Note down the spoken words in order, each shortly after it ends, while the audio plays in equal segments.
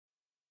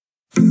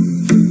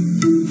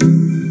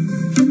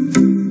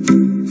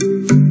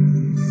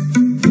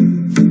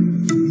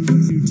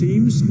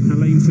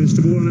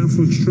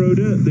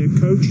Their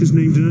coach has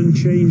named an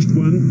unchanged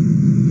one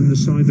in the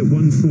side that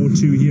won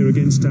 4-2 here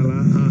against Al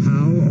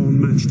Ahly on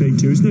match day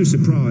 2. It's no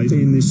surprise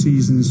in this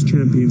season's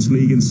Champions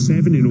League and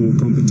 7 in all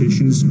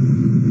competitions.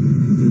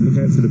 And look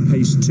out for the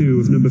pace too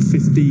of number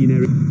 15,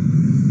 Eric.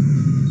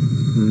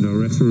 And our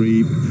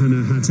referee,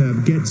 Hannah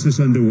Hattab, gets us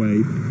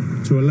underway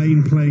to a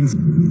lane playing.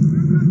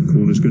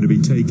 Corner's going to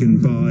be taken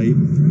by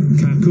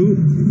Kaku.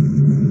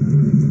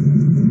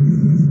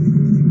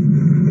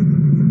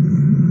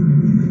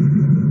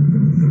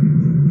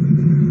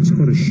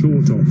 A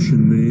short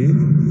option there.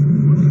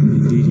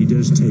 Indeed, he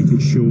does take it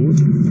short.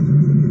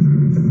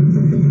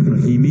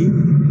 Rahimi.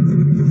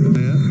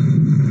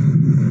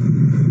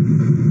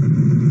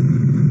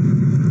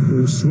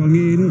 All swung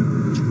in.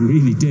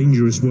 Really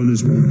dangerous one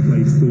as well.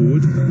 Played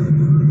forward.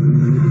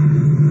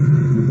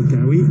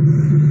 Bagawi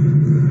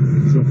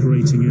is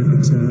operating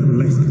at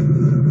left.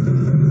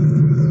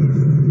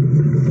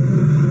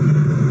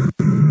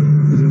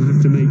 He doesn't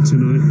have to make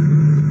tonight.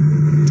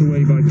 Put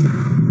away by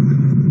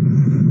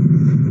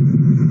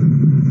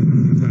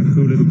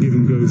Kaku, little give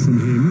and go from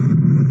him.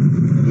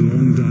 A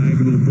long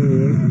diagonal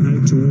ball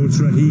out towards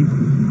Rahim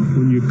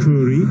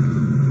Onyekuri.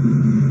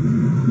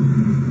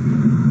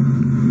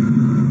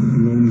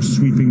 Long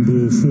sweeping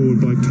ball forward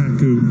by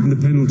Kaku in the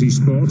penalty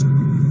spot.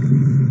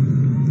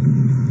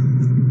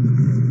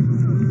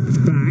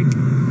 Back.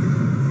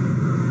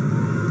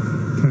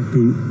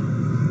 Kaku.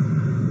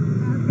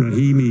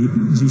 Rahimi,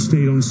 as he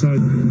stayed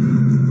onside.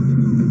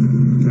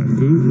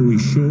 Kaku,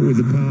 he's short with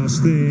the pass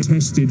there.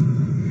 Tested.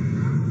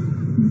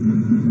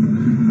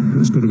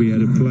 That's got to be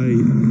out of play.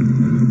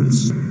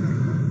 That's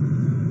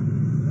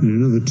in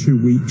another 2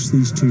 weeks,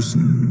 these two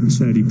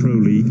Saudi Pro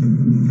League.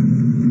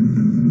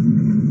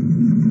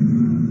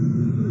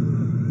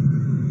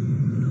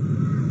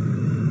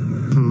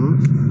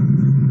 Park.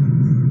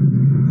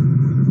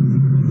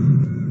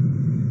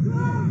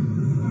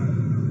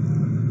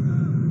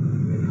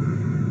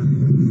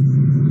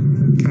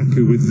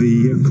 Kaku with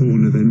the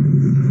corner then.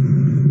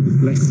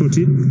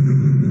 Left-footed.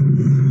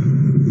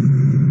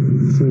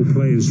 4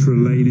 players for a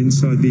lane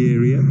inside the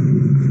area.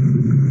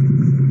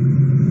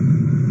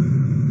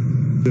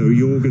 So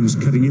Jorgen's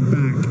cutting it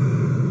back.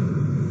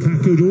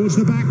 Kaku towards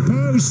the back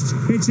post.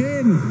 It's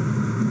in.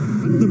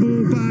 The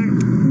ball back.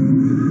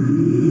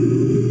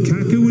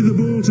 Kaku with the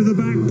ball to the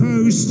back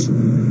post.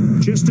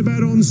 Just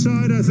about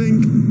onside, I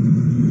think.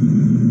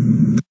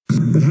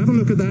 But have a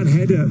look at that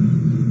header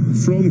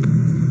from,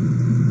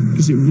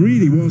 because it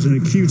really was an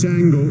acute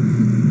angle.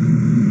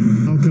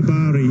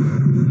 Al-Kabari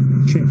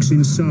checks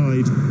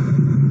inside.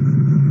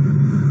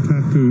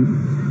 Kaku,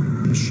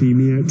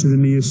 Hashimi out to the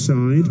near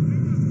side.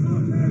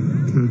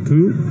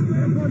 Kaku.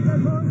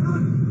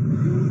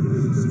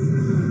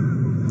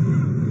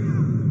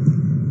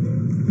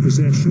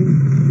 Possession.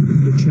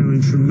 The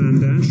challenge from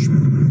Mandash.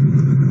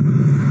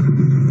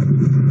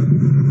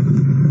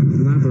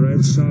 Labber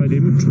outside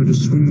him, trying to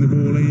swing the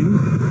ball in.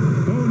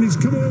 Oh, and it's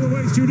come all the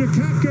way through to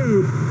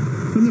Kaku.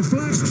 And the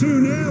flash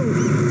 2-0.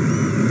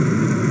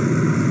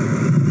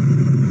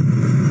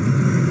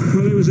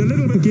 Well, it was a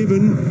little bit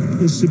given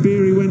as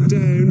Sabiri went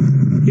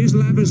down. Here's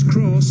Labber's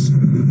cross.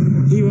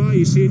 Here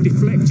you see it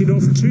deflected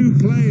off 2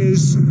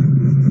 players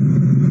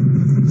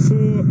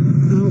for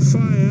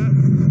Feiha.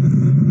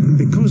 And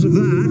because of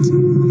that,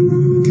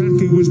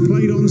 Kaku was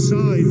played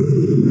onside.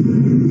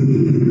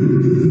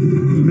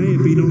 He may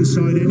have been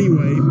onside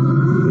anyway,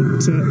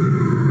 but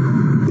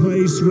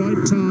place,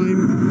 right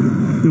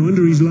time. No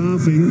wonder he's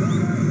laughing.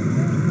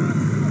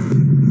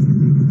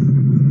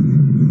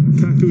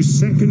 Kaku's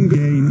second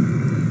game.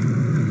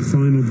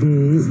 Final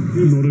ball,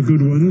 not a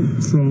good one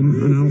from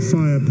an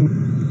Al-Feiha point.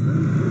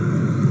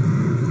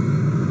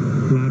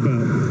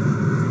 Labber.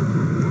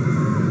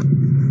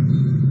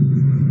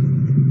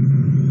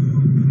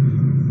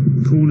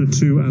 Corner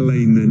to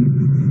Alain then.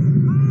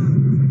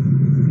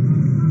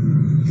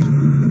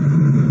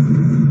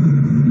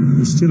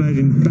 He's still out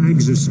in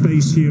bags of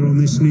space here on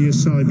this near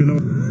side below.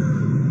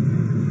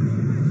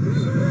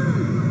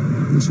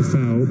 It's a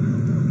foul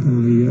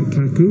by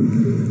Kaku.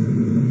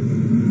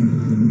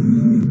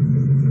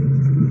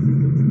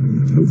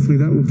 Hopefully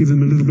that will give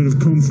them a little bit of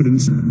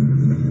confidence.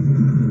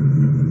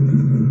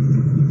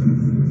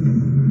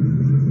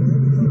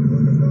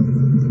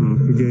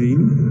 Mark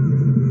again.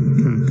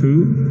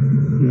 Kaku.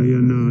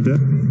 Yaya Nada.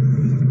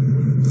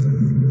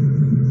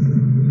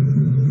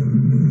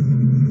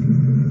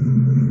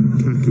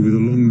 Kaku with a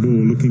long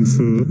ball looking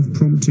for,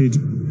 prompted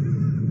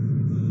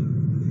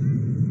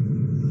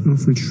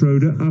Alfred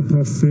Schroeder up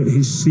off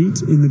his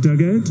seat in the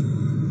dugout.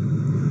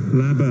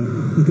 Labber,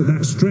 look at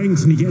that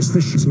strength, and he gets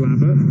the shot.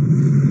 Labber.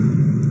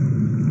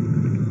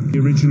 The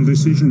original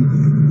decision.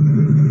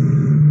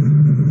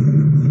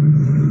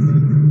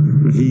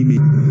 Rahimi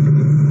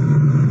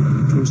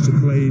tries to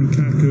play in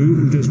Kaku,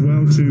 who does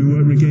well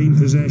to regain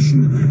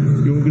possession.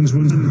 Jorgen's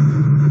one.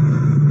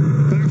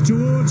 Back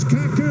towards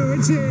Kaku,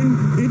 it's in,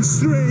 it's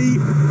 3.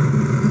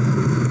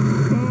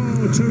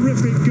 Oh, to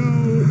terrific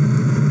goal.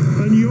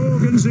 And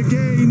Jorgens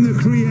again, the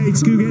creator,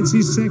 who gets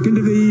his second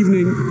of the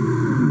evening.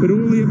 But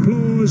all the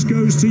applause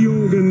goes to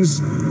Jorgens.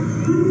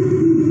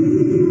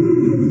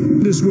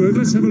 This work.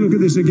 Let's have a look at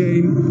this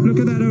again. Look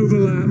at that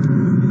overlap.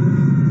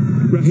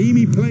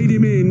 Rahimi played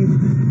him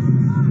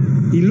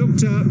in. He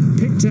looked up,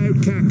 picked out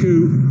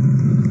Kaku.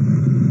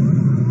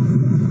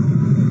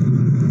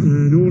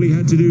 And all he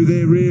had to do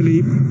there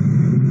really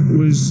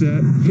was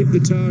hit the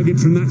target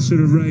from that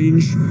sort of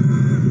range.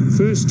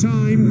 First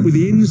time with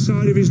the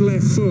inside of his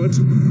left foot.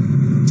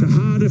 It's a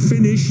harder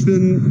finish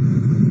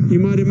than you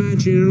might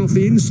imagine, and off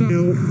the inside,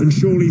 and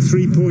surely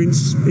 3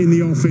 points in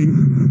the offing.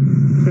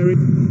 Eric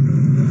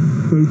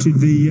voted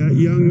the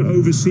young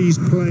overseas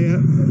player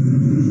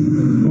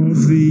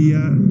of the